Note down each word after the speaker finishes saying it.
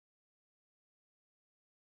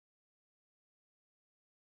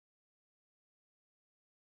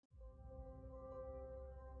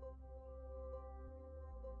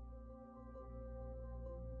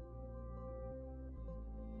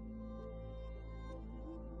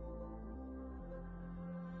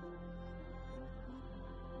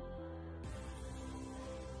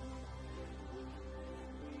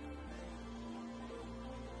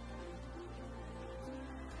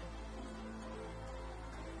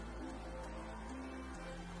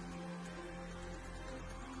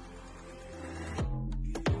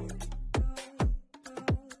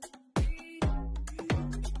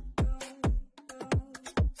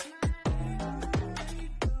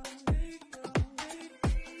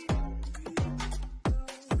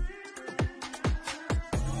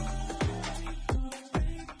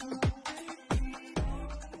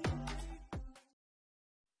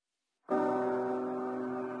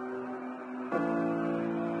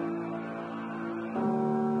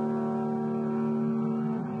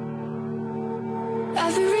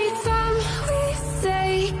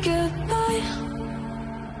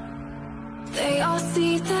all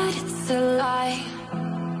see that it's a lie,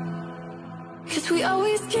 'cause we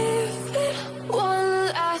always give it one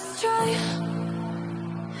last try.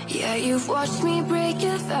 Yeah, you've watched me break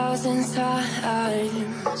 1,000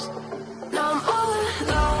 times. Now I'm all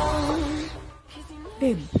alone.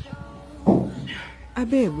 Babe.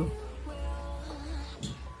 Babe.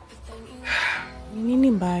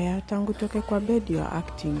 Nini mbaya? Tangu toke kwa bed you are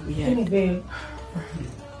acting weird. Babe.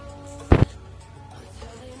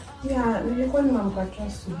 Yeah, nilikuwa nimamkatua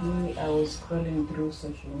asubuhi. I was scrolling through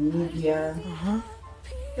social media.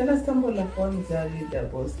 Then I stumbled upon Zari, the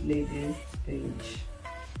boss lady's page.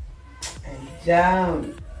 And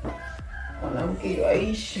jam. Mwanamke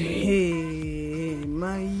yoishi. Hey,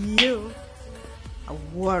 Mayo.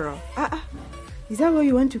 Awara. Is that why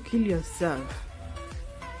you want to kill yourself?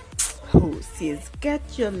 Oh, sis,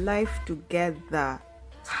 get your life together.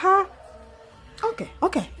 Ha?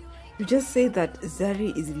 Okay. You just say that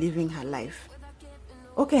Zari is living her life.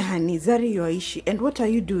 Okay, honey, Zari yoishi. And what are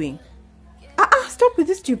you doing? Stop with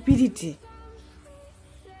this stupidity.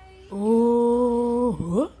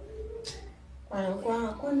 Oh.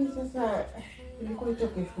 Kwani sasa ilikuwa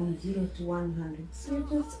itoke from 0 to 100. So you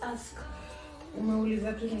just ask.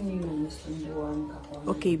 Umeuliza tu nini unasumbua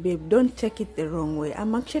nikakwambia. Okay, babe, don't take it the wrong way.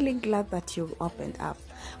 I'm actually glad that you've opened up.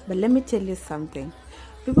 But let me tell you something.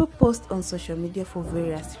 People post on social media for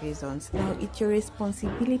various reasons. Now, it's your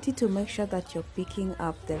responsibility to make sure that you're picking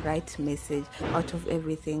up the right message out of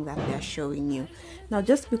everything that they're showing you. Now,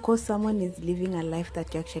 just because someone is living a life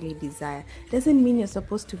that you actually desire doesn't mean you're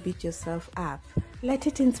supposed to beat yourself up. Let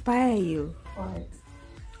it inspire you. What?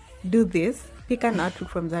 Do this. Pick an outfit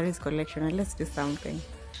from Zari's collection and let's do something.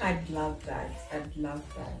 I'd love that.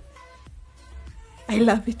 I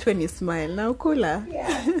love it when you smile. Now, cooler.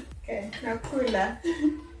 Yeah. Okay. Now, cooler.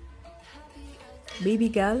 Baby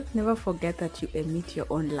girl, never forget that you emit your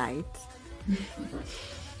own light.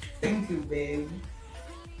 Thank you, babe.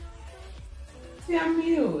 See, I'm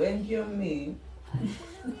you and you're me.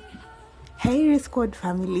 Hey Ree Squad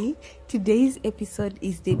family, today's episode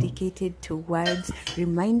is dedicated towards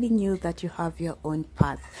reminding you that you have your own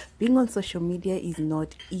path. Being on social media is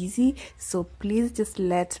not easy, so please just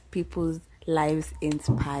let people's lives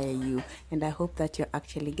inspire you, and I hope that you're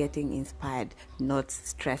actually getting inspired, not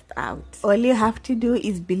stressed out. All you have to do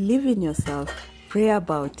is believe in yourself, pray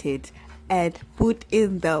about it, and put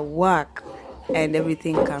in the work, and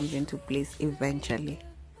everything comes into place eventually.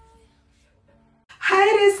 Hi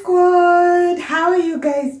Ree Squad, how are you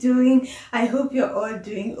guys doing? I hope you're all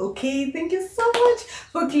doing okay. Thank you so much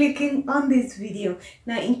for clicking on this video.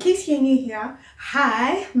 Now, in case you're new here,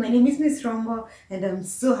 hi, my name is Miss Rombo and I'm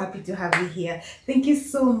so happy to have you here. Thank you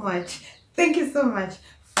so much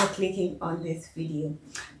for clicking on this video.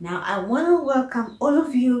 Now, I want to welcome all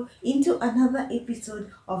of you into another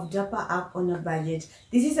episode of Dapper Up on a Budget.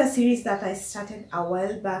 This is a series that I started a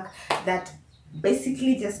while back that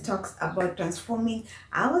basically just talks about transforming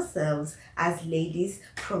ourselves as ladies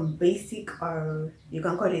from basic, or you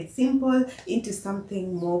can call it simple, into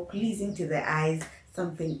something more pleasing to the eyes,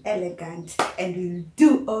 something elegant, and we'll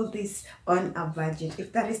do all this on a budget.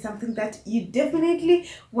 If that is something that you definitely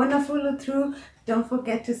want to follow through, don't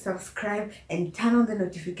forget to subscribe and turn on the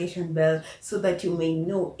notification bell so that you may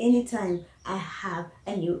know anytime I have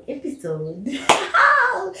a new episode.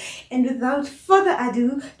 And without further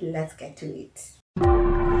ado, let's get to it.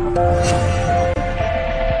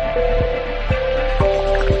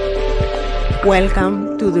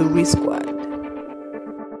 Welcome to the Ree Squad.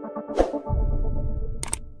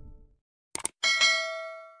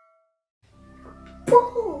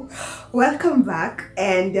 Welcome back,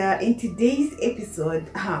 and in today's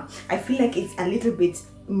episode, I feel like it's a little bit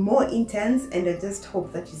more intense, and I just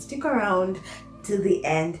hope that you stick around to the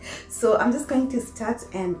end. So I'm just going to start,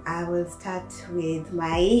 and I will start with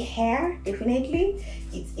my hair. Definitely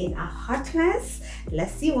it's in a hot mess.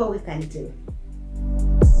 Let's see what we can do.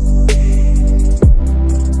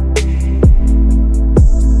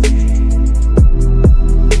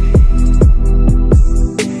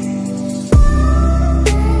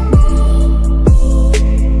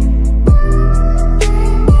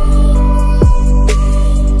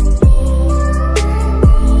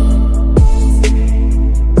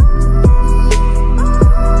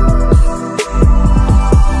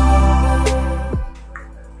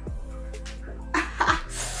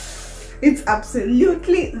 It's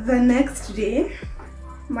absolutely the next day.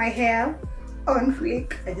 My hair on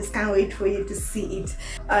fleek. I just can't wait for you to see it.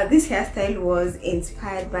 This hairstyle was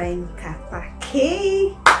inspired by Nkapa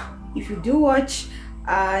K. If you do watch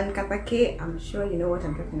and katake, I'm sure you know what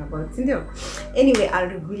I'm talking about. Anyway, I'll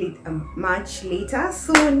reveal it much later.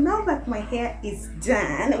 So now that my hair is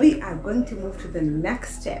done, we are going to move to the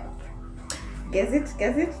next step. Guess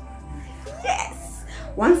it? Yes!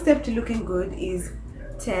 One step to looking good is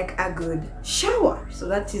take a good shower. So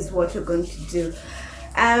that is what we're going to do.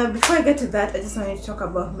 Before I get to that, I just wanted to talk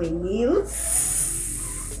about my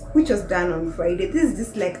nails, which was done on Friday. This is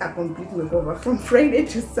just like a complete makeover from Friday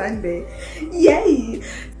to Sunday. Yay!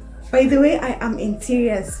 By the way, I am in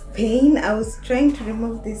serious pain. I was trying to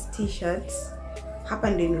remove these t-shirts. Hapa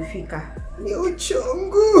ndio imefika. Ni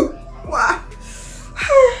uchungu. Wow.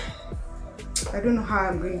 I don't know how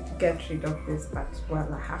I'm going to get rid of this, but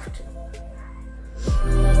well, I have to.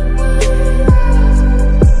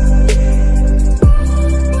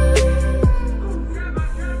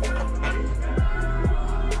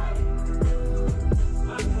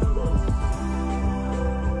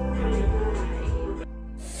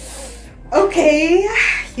 Okay,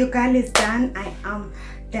 your girl is done. I am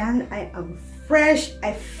done. I am fresh.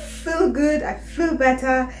 I feel good. I feel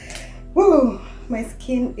better. Woo! My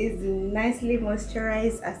skin is nicely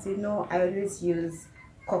moisturized. As you know, I always use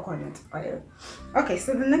coconut oil. Okay,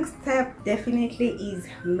 so the next step definitely is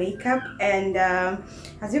makeup, and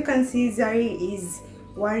as you can see, Zari is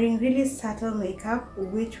wearing really subtle makeup,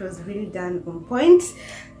 which was really done on point.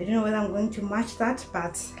 I don't know whether I'm going to match that,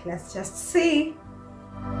 but let's just see.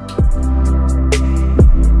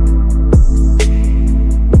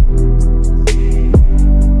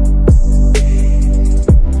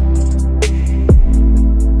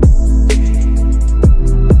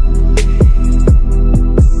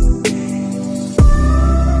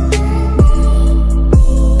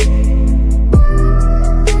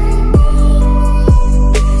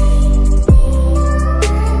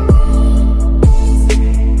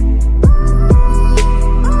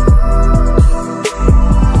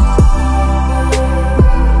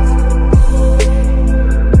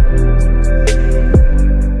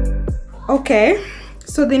 Okay,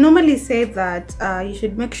 so they normally say that you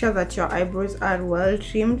should make sure that your eyebrows are well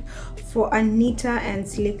trimmed for a neater and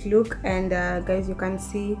sleek look, and guys, you can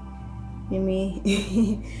see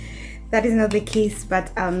me that is not the case,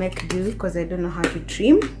 but I'll make do because I don't know how to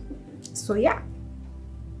trim. So yeah,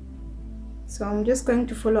 so I'm just going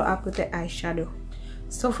to follow up with the eyeshadow.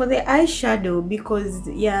 So for the eyeshadow, because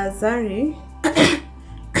yeah, Zari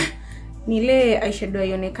nile eyeshadow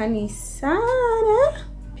yonekani sana.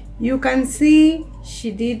 You can see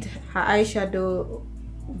she did her eyeshadow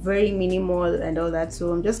very minimal and all that,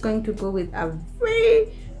 so I'm just going to go with a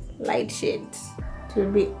very light shade. It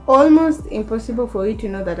will be almost impossible for you to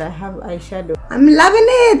know that I have eyeshadow. I'm loving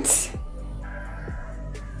it!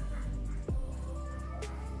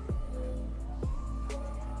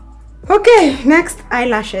 Okay, next,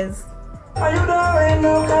 eyelashes.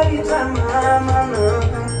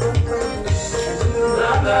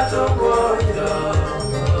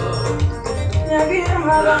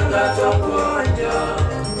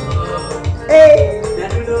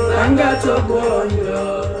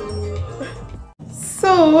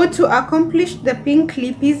 So to accomplish the pink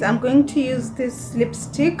lippies, I'm going to use this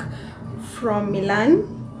lipstick from Milani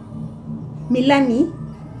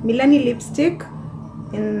lipstick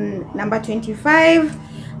in number 25,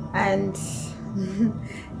 and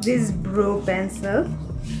this brow pencil.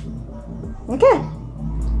 Okay.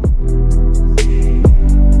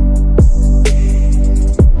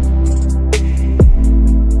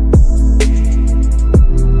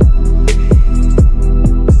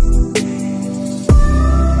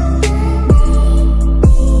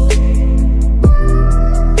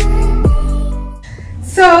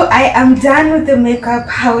 So I am done with the makeup,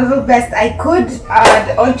 however best I could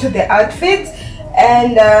add onto the outfit,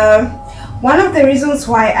 and one of the reasons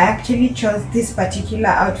why I actually chose this particular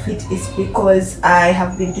outfit is because I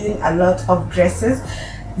have been doing a lot of dresses.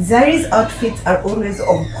 Zari's outfits are always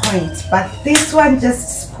on point, but this one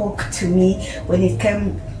just spoke to me when it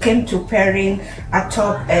came to pairing a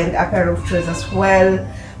top and a pair of trousers. Well,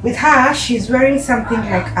 with her, she's wearing something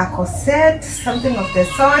like a corset, something of the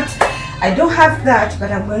sort. I don't have that,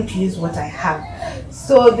 but I'm going to use what I have.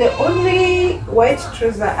 So the only white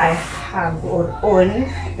trouser I have or own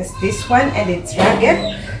is this one, and it's ragged,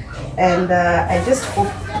 and I just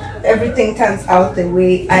hope everything turns out the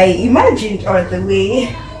way I imagined, or the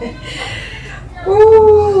way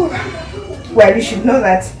Ooh. Well, you should know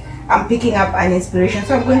that I'm picking up an inspiration,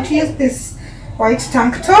 so I'm going to use this white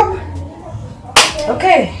tank top.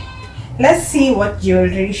 Okay, let's see what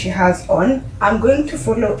jewelry she has on. I'm going to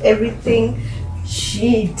follow everything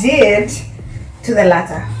she did to the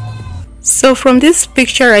latter. So from this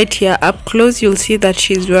picture right here up close, you'll see that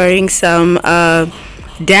she's wearing some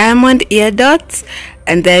diamond ear dots,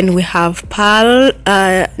 and then we have pearl,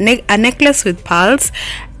 a necklace with pearls,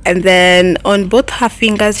 and then on both her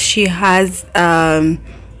fingers she has the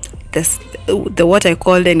what I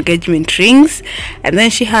call engagement rings, and then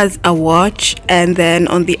she has a watch, and then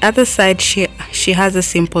on the other side she has a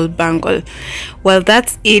simple bangle. Well,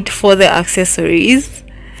 that's it for the accessories.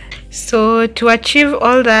 So to achieve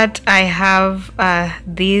all that, I have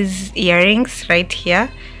these earrings right here.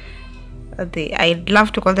 I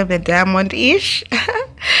love to call them the diamond-ish.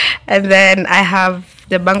 And then I have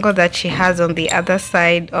the bangle that she has on the other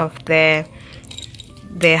side of the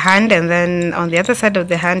hand, and then on the other side of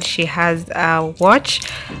the hand she has a watch.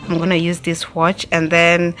 I'm gonna use this watch, and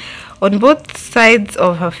then on both sides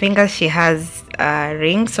of her fingers she has a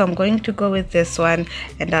ring, so I'm going to go with this one,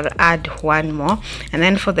 and I'll add one more. And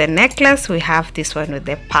then for the necklace we have this one with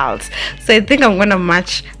the pearls, so I think I'm gonna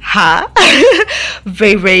match her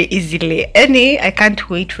very easily. I can't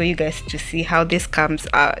wait for you guys to see how this comes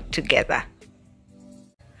out together.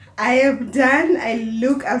 I am done. I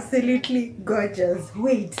look absolutely gorgeous.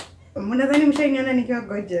 Wait,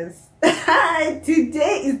 gorgeous.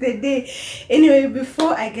 Today is the day. Anyway,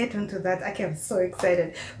 before I get into that, okay, I'm so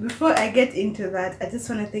excited. Before I get into that, I just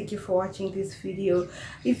want to thank you for watching this video.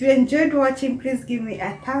 If you enjoyed watching, please give me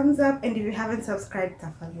a thumbs up, and if you haven't subscribed,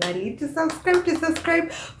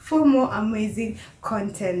 subscribe for more amazing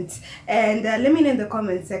content. And let me know in the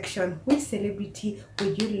comment section, which celebrity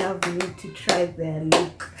would you love me to try their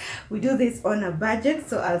look? We do this on a budget,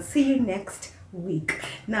 so I'll see you next week.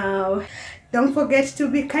 Now, don't forget to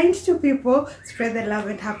be kind to people, spread the love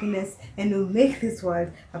and happiness, and we'll make this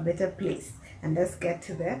world a better place. And let's get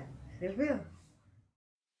to the reveal.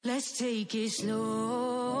 Let's take it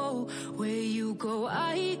slow. Where you go,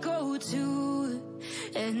 I go too.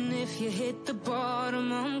 And if you hit the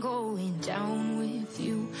bottom, I'm going down with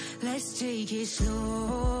you. Let's take it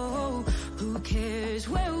slow. Who cares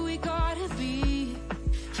where we gotta be?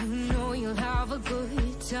 You know you'll have a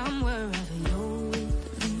good time wherever you're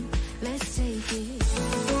with me. Let's take it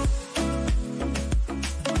slow.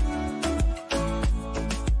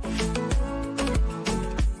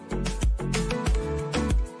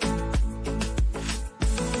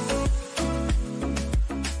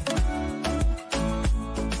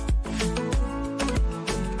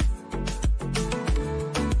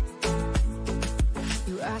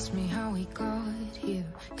 Ask me how we got here,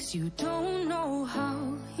 'cause you don't know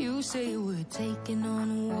how. You say we're taking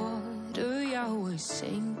on water, yeah, we're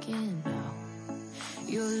sinking now.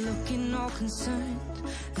 You're looking all concerned,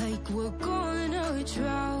 like we're gonna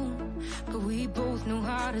drown, but we both know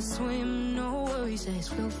how to swim, no worries as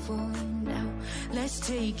we'll fall now. Let's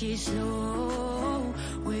take it slow.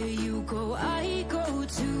 Where you go, I go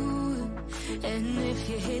too. And if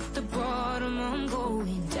you hit the bottom, I'm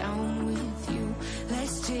going down with you.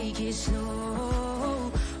 Let's take it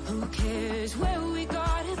slow. Who cares where we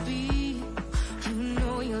gotta be? You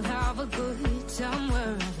know you'll have a good time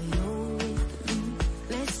wherever you're with me.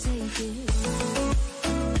 Let's take it slow.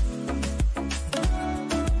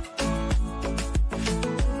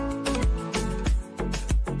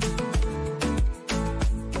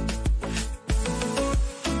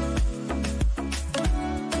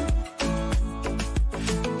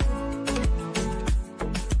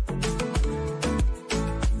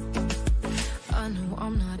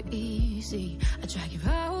 I drag you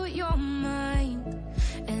out your mind,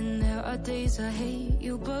 and there are days I hate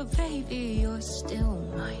you, but baby, you're still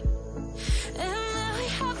mine. And we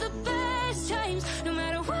have the best times, no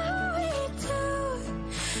matter what we do.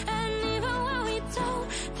 And even when we don't,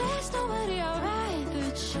 there's nobody I'd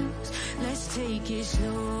rather choose. Let's take it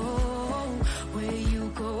slow.